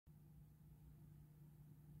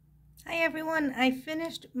Hi everyone, I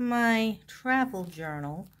finished my travel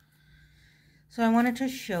journal, so I wanted to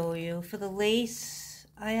show you. For the lace,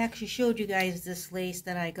 I actually showed you guys this lace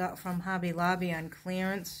that I got from Hobby Lobby on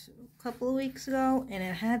clearance a couple of weeks ago, and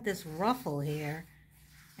it had this ruffle here,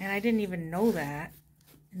 and I didn't even know that,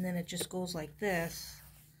 and then it just goes like this,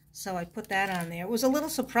 so I put that on there. It was a little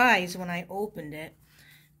surprise when I opened it,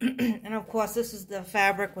 and of course this is the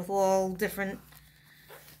fabric with all different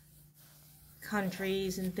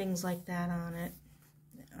countries and things like that on it,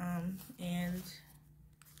 and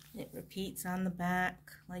it repeats on the back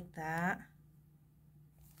like that.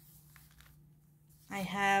 I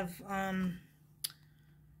have I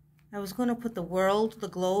was going to put the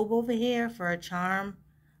globe over here for a charm.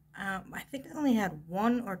 I think I only had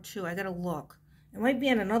one or two. I gotta look. It might be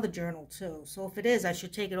in another journal too, so if it is, I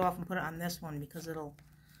should take it off and put it on this one because it'll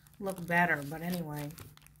look better. But anyway,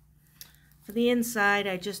 for the inside,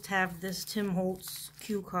 I just have this Tim Holtz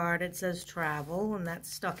cue card. It says travel, and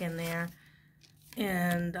that's stuck in there.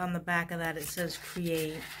 And on the back of that, it says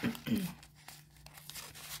create. Let me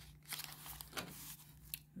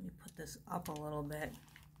put this up a little bit.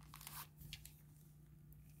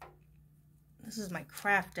 This is my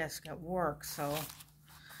craft desk at work, so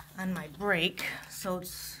on my break. So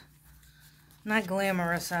it's not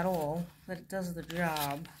glamorous at all, but it does the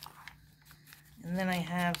job. And then I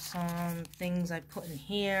have some things I put in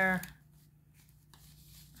here.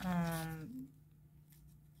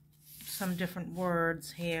 Some different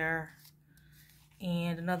words here.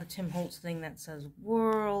 And another Tim Holtz thing that says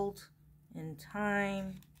world and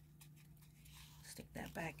time. Stick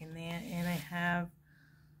that back in there. And I have,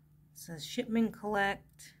 it says shipment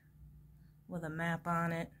collect with a map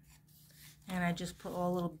on it. And I just put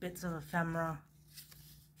all little bits of ephemera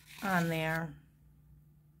on there.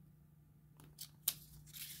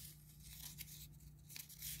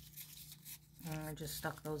 And I just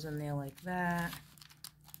stuck those in there like that.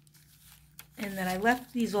 And then I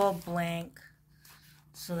left these all blank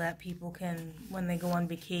so that people can, when they go on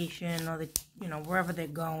vacation or wherever they're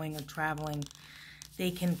going or traveling,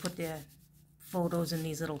 they can put their photos in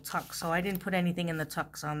these little tucks. So I didn't put anything in the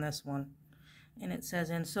tucks on this one. And it says,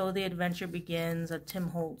 and so the adventure begins, a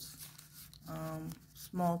Tim Holtz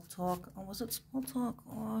small talk. Oh, was it small talk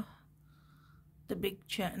or the big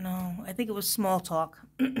chat? No, I think it was small talk.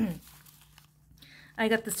 I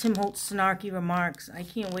got the Tim Holtz snarky remarks. I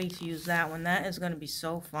can't wait to use that one. That is going to be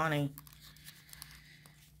so funny.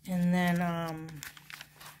 And then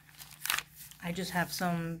I just have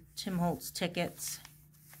some Tim Holtz tickets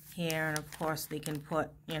here, and of course they can put,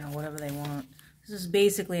 whatever they want. This is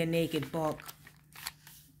basically a naked book.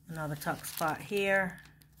 Another tuck spot here.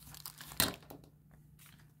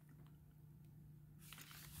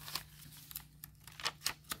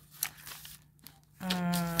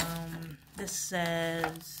 This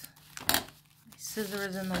says, my scissor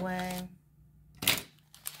is in the way.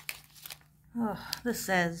 Oh, this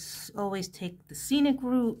says, always take the scenic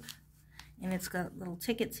route. And it's got little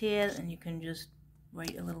tickets here, and you can just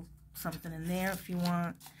write a little something in there if you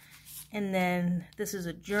want. And then this is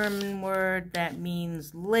a German word that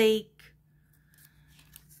means lake.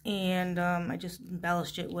 And I just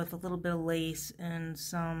embellished it with a little bit of lace and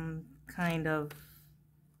some kind of,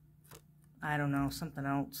 I don't know, something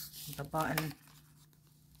else with a button.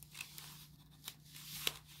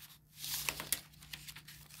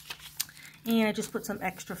 And I just put some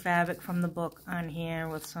extra fabric from the book on here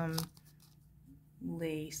with some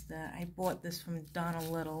lace. That I bought this from Donna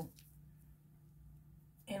Little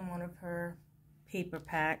in one of her paper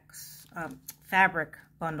packs, fabric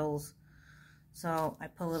bundles. So I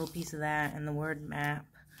put a little piece of that and the word map.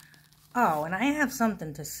 Oh, and I have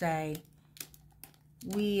something to say.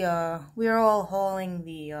 We are all hauling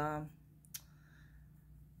the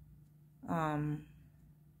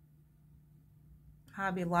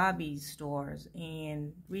Hobby Lobby stores,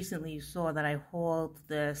 and recently you saw that I hauled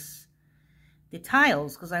the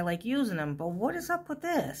tiles because I like using them. But what is up with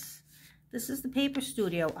this? This is the Paper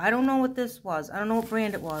Studio. I don't know what this was. I don't know what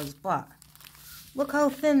brand it was, but look how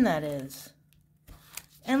thin that is.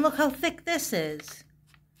 And look how thick this is.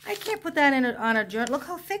 I can't put that on a journal. Look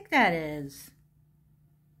how thick that is.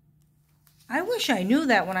 I wish I knew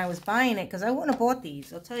that when I was buying it, because I wouldn't have bought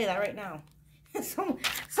these. I'll tell you that right now.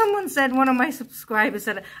 Someone said, one of my subscribers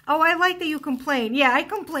said, oh, I like that you complain. Yeah, I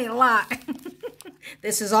complain a lot.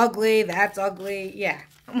 This is ugly. That's ugly. Yeah,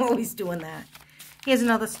 I'm always doing that. Here's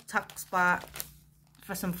another tuck spot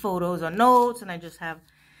for some photos or notes. And I just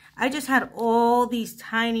had all these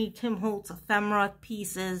tiny Tim Holtz ephemera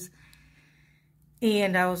pieces.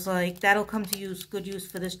 And I was like, that'll come to good use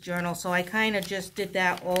for this journal. So I kind of just did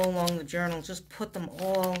that all along the journal. Just put them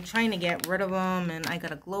all, trying to get rid of them. And I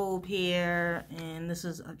got a globe here. And this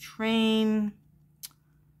is a train.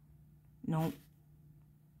 Nope.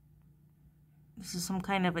 This is some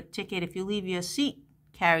kind of a ticket. If you leave your seat,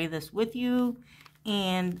 carry this with you.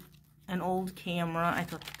 And an old camera. I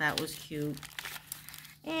thought that was cute.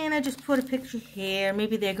 And I just put a picture here.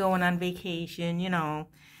 Maybe they're going on vacation, you know.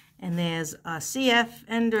 And there's a C.F.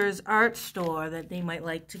 Ender's art store that they might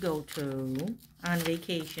like to go to on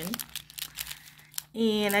vacation.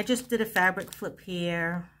 And I just did a fabric flip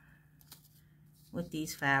here with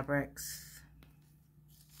these fabrics.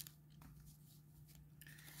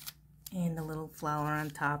 And the little flower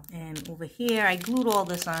on top. And over here, I glued all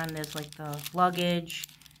this on. There's like the luggage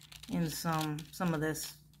and some of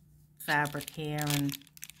this fabric here. And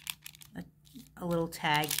a little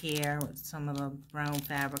tag here with some of the brown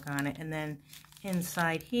fabric on it. And then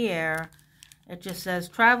inside here, it just says,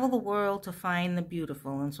 travel the world to find the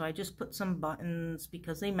beautiful. And so I just put some buttons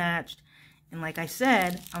because they matched. And like I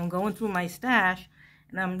said, I'm going through my stash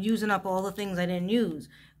and I'm using up all the things I didn't use.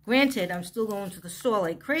 Granted, I'm still going to the store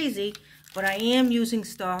like crazy, but I am using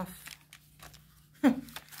stuff.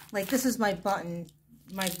 Like this is my button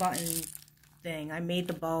thing. I made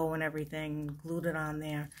the bow and everything, glued it on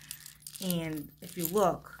there. And if you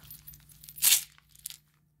look,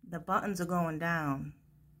 the buttons are going down.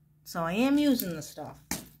 So I am using the stuff.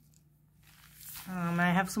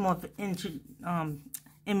 I have some more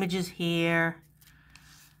images here.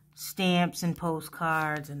 Stamps and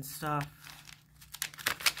postcards and stuff.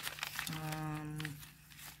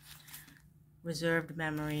 Reserved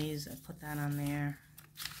memories. I put that on there.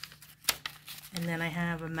 And then I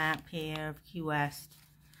have a map here of Key West.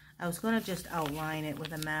 I was going to just outline it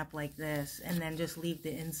with a map like this and then just leave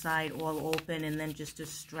the inside all open and then just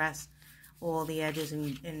distress all the edges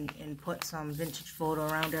and put some vintage photo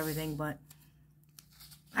around everything. But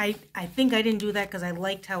I think I didn't do that because I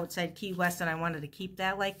liked how it said Key West and I wanted to keep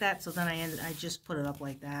that like that. So then I just put it up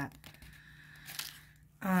like that.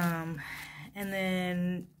 And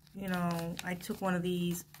then, you know, I took one of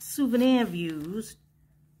these souvenir views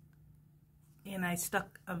and I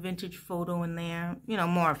stuck a vintage photo in there. You know,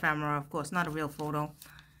 more ephemera, of course, not a real photo.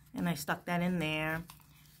 And I stuck that in there.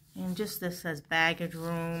 And just this says baggage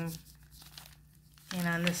room. And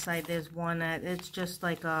on this side, there's one that it's just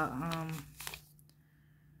like a,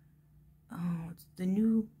 it's the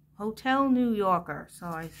new Hotel New Yorker. So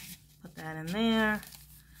I put that in there.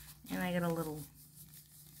 And I got a little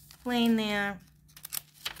plane there.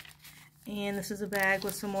 And this is a bag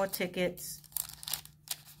with some more tickets.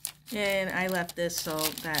 And I left this so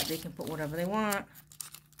that they can put whatever they want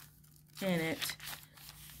in it.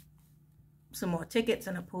 Some more tickets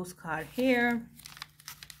and a postcard here.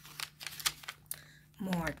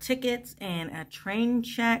 More tickets and a train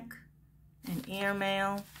check. An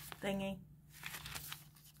airmail thingy.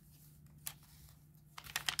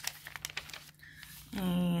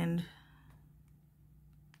 And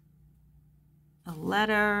a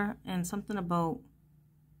letter and something about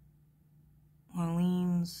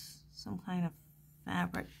Orleans. Some kind of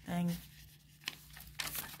fabric thing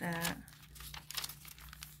like that.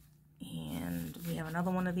 And we have another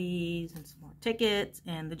one of these and some more tickets.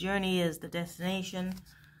 And the journey is the destination.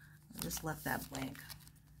 I just left that blank.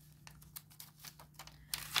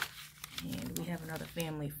 And we have another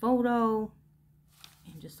family photo.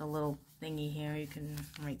 And just a little thingy here. You can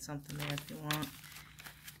write something there if you want.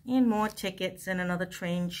 And more tickets and another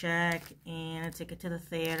train check. And a ticket to the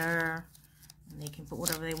theater. And they can put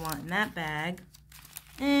whatever they want in that bag.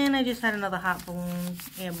 And I just had another hot balloon,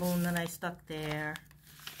 air balloon that I stuck there.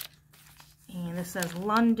 And this says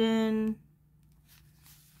London.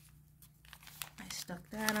 I stuck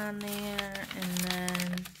that on there. And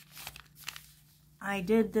then I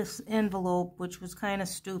did this envelope, which was kind of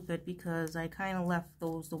stupid because I kind of left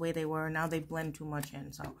those the way they were. Now they blend too much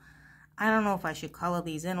in. So I don't know if I should color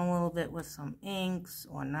these in a little bit with some inks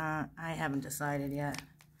or not. I haven't decided yet.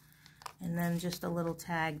 And then just a little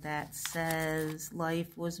tag that says,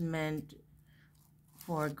 life was meant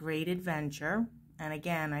for a great adventure. And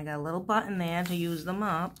again, I got a little button there to use them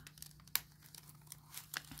up.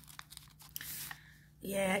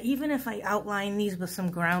 Yeah, even if I outline these with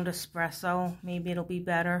some ground espresso, maybe it'll be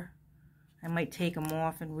better. I might take them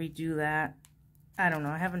off and redo that. I don't know,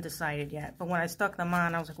 I haven't decided yet. But when I stuck them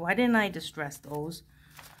on, I was like, why didn't I distress those?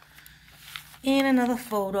 And another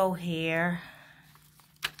photo here.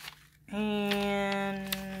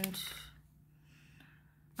 And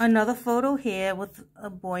another photo here with a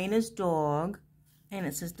boy and his dog. And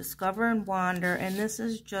it says Discover and Wander. And this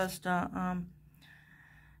is just,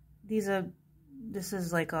 these are this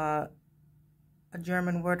is like a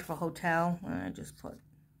German word for hotel. And I just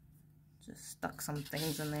stuck some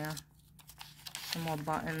things in there. Some more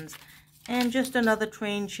buttons. And just another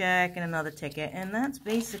train check and another ticket. And that's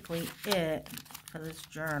basically it for this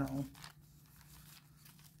journal.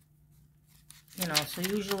 You know, so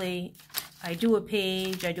usually I do a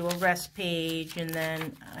page, I do a rest page, and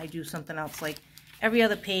then I do something else. Like every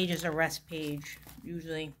other page is a rest page,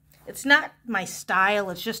 usually. It's not my style,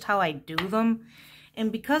 it's just how I do them.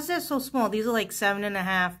 And because they're so small, these are like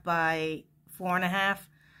 7.5 by 4.5.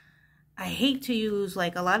 I hate to use,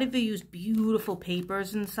 like a lot of you use beautiful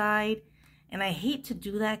papers inside. And I hate to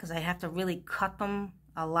do that because I have to really cut them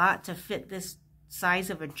a lot to fit this size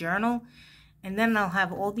of a journal. And then I'll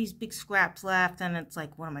have all these big scraps left, and it's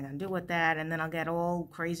like, what am I going to do with that? And then I'll get all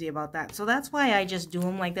crazy about that. So that's why I just do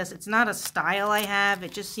them like this. It's not a style I have.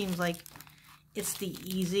 It just seems like it's the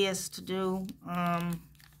easiest to do.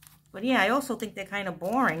 But yeah, I also think they're kind of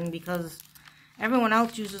boring because everyone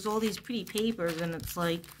else uses all these pretty papers, and it's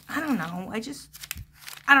like, I don't know. I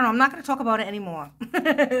don't know. I'm not going to talk about it anymore.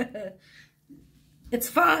 It's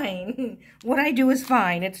fine. What I do is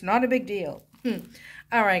fine. It's not a big deal.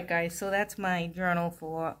 Alright guys, so that's my journal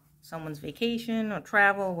for someone's vacation or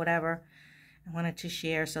travel, whatever I wanted to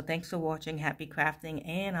share. So thanks for watching. Happy crafting,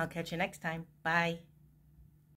 and I'll catch you next time. Bye.